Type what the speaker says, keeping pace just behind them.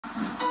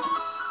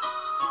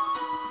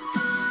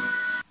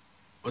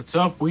What's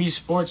up, we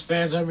sports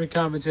fans? I'm your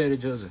commentator,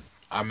 Joseph.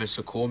 I'm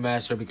Mr. Cool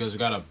Master because we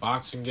got a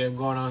boxing game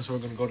going on, so we're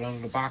going to go down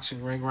to the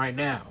boxing ring right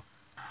now.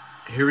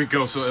 Here we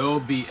go. So it'll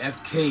be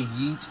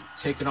FkYeet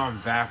taking on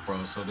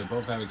Vapwhirl. So they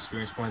both have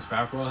experience points.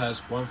 Vapwhirl has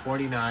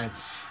 149.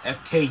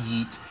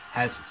 FkYeet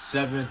has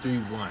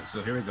 731.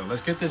 So here we go.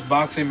 Let's get this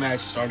boxing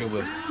match started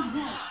with.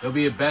 It'll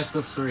be a best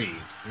of 3. Here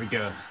we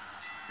go.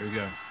 Here we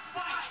go.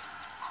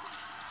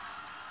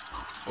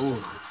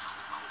 Ooh.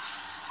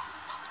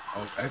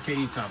 Oh,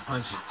 FkYeet's not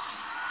punching.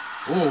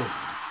 Ooh.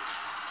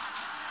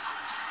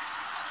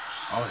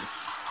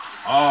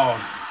 Oh.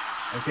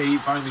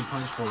 FkYeet finally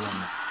punched for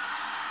one.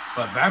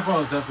 But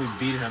Vapwhirl is definitely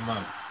beating him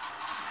up.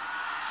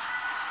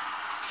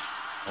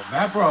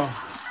 Well,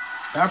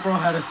 Vapwhirl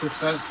had a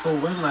successful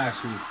win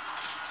last week.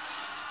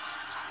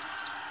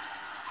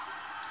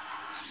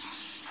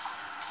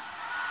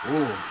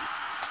 Ooh.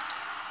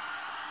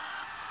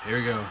 Here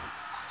we go.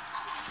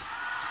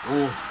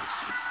 Ooh.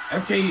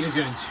 FkYeet is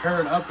getting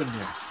teared up in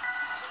there.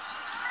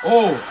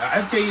 Oh,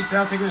 FkYeet's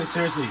now taking it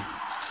seriously.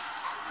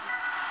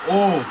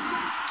 Oh.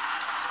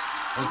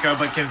 Okay,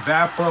 but can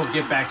Vapwhirl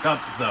get back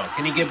up, though?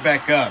 Can he get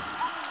back up?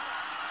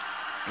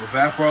 Well,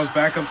 Vapwhirl's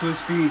back up to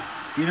his feet.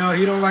 You know,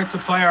 he don't like to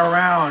play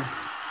around.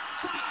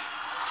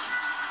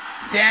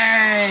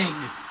 Dang!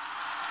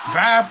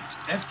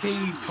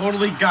 FkYeet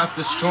totally got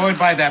destroyed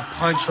by that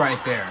punch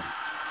right there.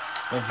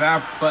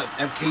 But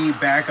FkYeet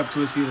back up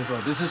to his feet as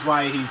well. This is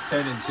why he's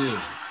 10-2.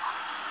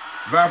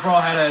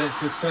 Vapwhirl had a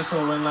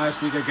successful win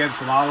last week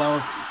against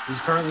Lalo.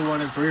 He's currently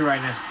 1-3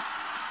 right now.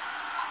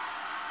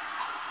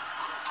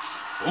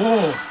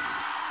 Oh,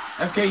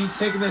 FkYeet's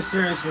taking this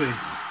seriously.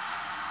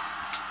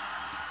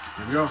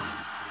 Here we go.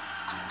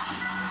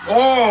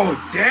 Oh,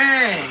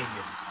 dang.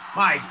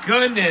 My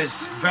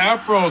goodness.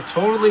 Vapwhirl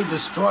totally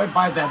destroyed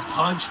by that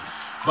punch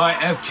by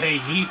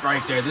FkYeet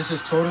right there. This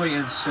is totally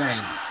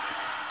insane.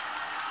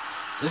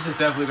 This is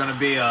definitely going to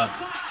be a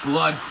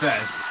blood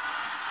fest.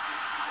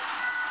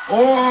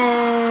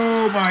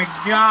 Oh, my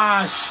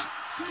gosh.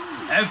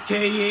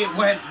 FkYeet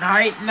went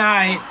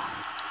night-night.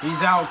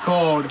 He's out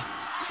cold.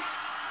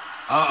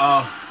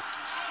 Uh-oh.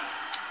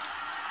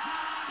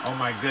 Oh,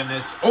 my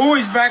goodness. Oh,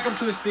 he's back up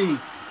to his feet.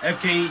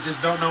 FkYeet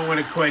just don't know when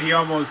to quit. He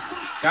almost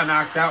got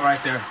knocked out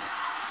right there.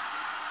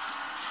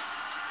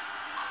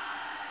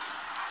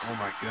 Oh,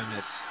 my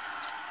goodness.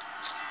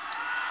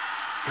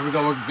 Here we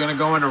go. We're going to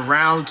go into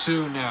round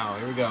 2 now.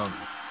 Here we go.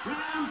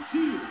 Round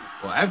 2.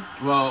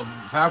 Well,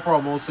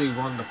 Vapwhirl mostly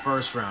won the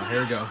first round.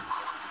 Here we go.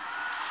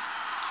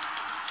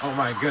 Oh,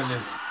 my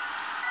goodness.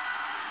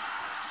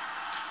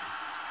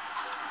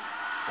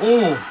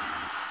 Oh.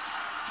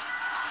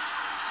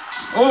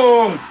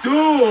 Oh,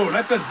 dude,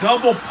 that's a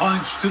double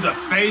punch to the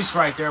face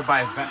right there to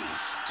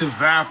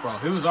Vapwhirl.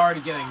 He was already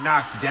getting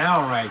knocked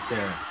down right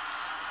there.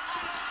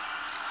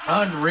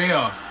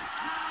 Unreal.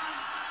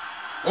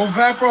 Oh,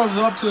 Vapwhirl's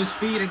up to his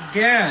feet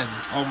again.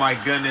 Oh, my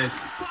goodness.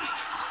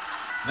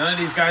 None of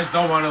these guys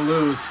don't want to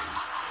lose.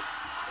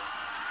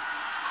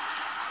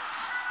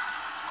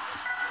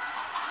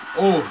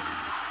 Oh.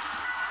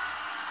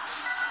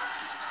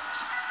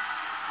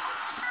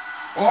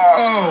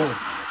 Oh.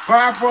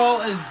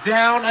 Vapwhirl is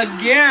down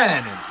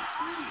again.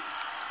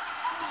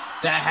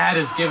 That hat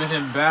is giving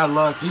him bad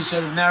luck. He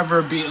should have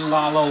never beaten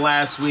Lalo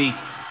last week.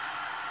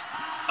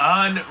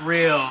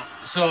 Unreal.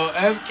 So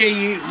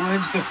FkYeet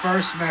wins the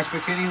first match,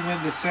 but can he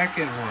win the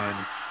second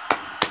one?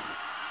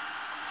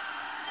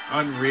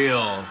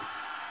 Unreal.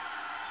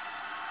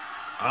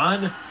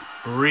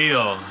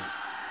 Unreal.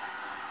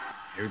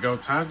 Here we go.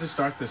 Time to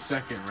start the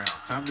second round.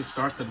 Time to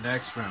start the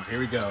next round. Here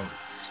we go.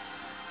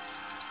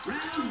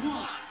 Round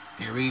 1.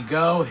 Here we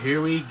go.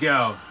 Here we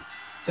go.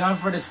 Time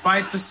for this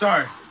fight to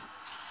start.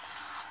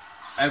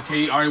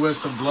 FkYeet already with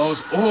some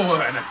blows. Oh,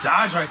 and a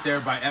dodge right there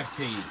by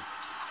FkYeet.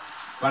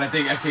 But I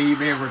think FkYeet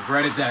may have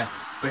regretted that.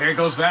 But here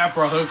goes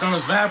Vapwhirl. Here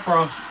comes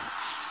Vapwhirl.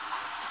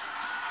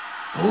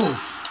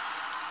 Oh.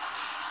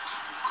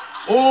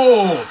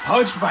 Oh,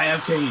 punch by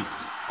FkYeet.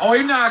 Oh,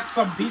 he knocked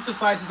some pizza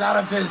slices out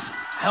of his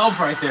health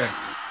right there.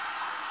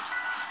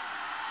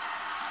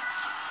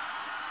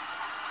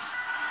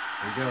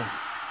 Here we go.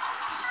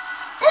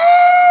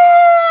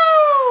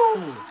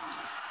 Ooh!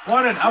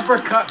 What an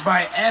uppercut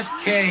by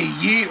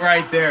FkYeet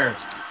right there.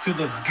 To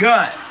the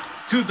gut.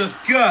 To the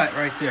gut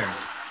right there.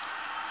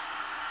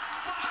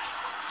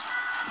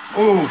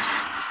 Oof.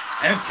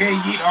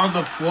 FkYeet on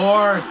the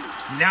floor.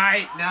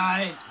 Night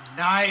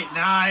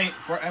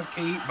for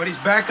FkYeet. But he's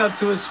back up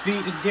to his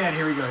feet again.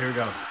 Here we go. Here we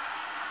go.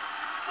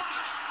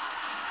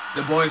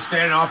 The boys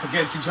standing off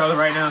against each other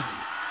right now.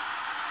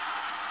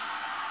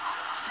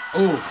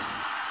 Oof.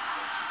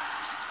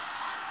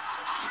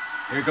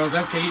 Here goes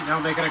FkYeet now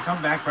making a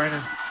comeback right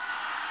now.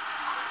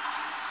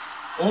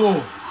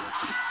 Oh.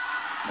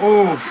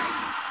 Oof.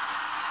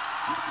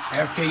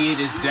 FkYeet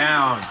is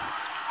down.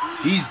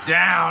 He's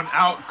down,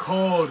 out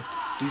cold.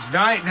 He's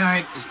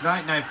night-night. It's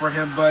night-night for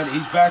him, but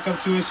he's back up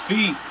to his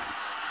feet.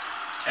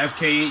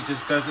 FkYeet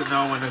just doesn't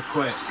know when to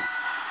quit.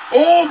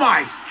 Oh,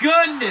 my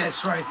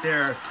goodness, right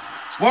there.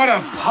 What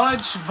a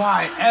punch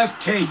by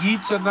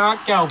FkYeet to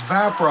knock out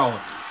Vapwhirl.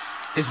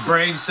 His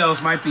brain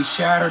cells might be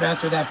shattered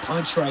after that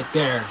punch right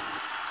there.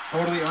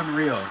 Totally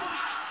unreal.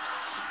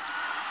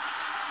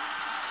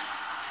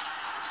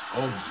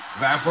 Oh,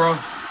 Vapwhirl.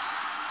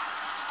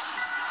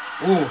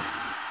 Ooh.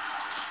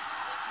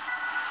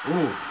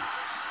 Ooh.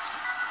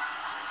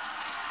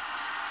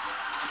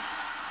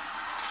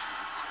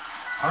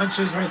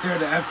 Punches right there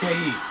to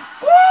FkYeet.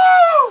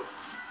 Woo!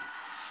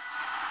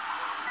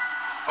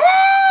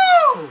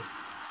 Woo!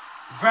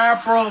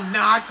 Vapwhirl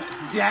knocked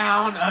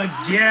down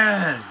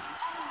again.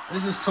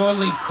 This is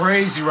totally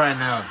crazy right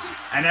now.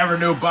 I never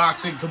knew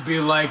boxing could be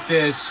like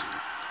this.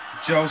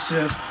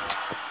 Joseph.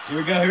 Here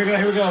we go, here we go,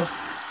 here we go.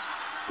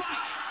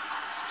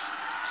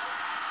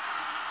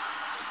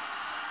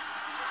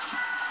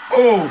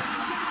 Oof.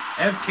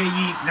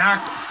 FkYeet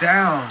knocked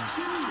down.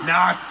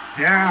 Knocked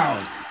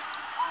down.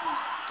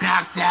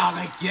 Knocked down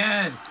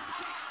again.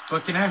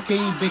 But can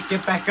FkYeet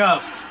get back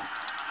up?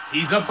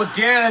 He's up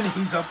again.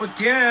 He's up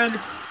again.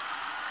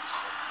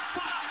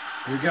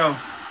 Here we go.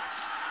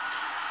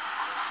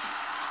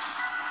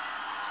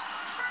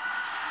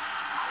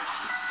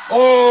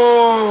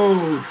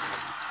 Oh!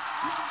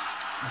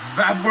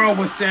 Vapwhirl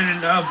was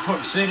standing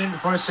up, sitting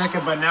for a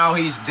second, but now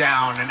he's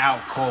down and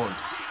out cold.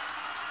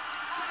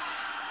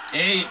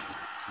 8,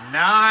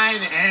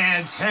 9,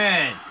 and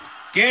 10.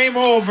 Game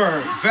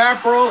over.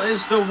 Vapwhirl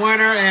is the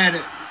winner,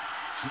 and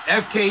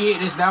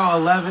FkYeet is now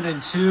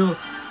 11-2.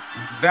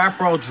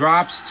 Vapwhirl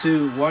drops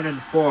to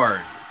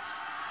 1-4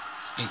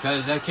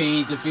 because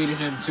FkYeet defeated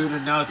him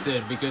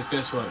 2-0. Because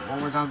guess what?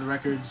 One more time, the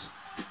records.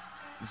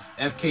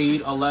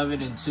 FkYeet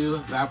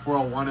 11-2,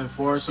 Vapwhirl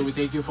 1-4. So we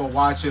thank you for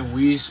watching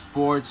Wii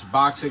Sports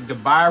Boxing.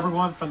 Goodbye,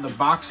 everyone, from the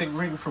boxing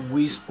ring from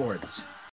Wii Sports.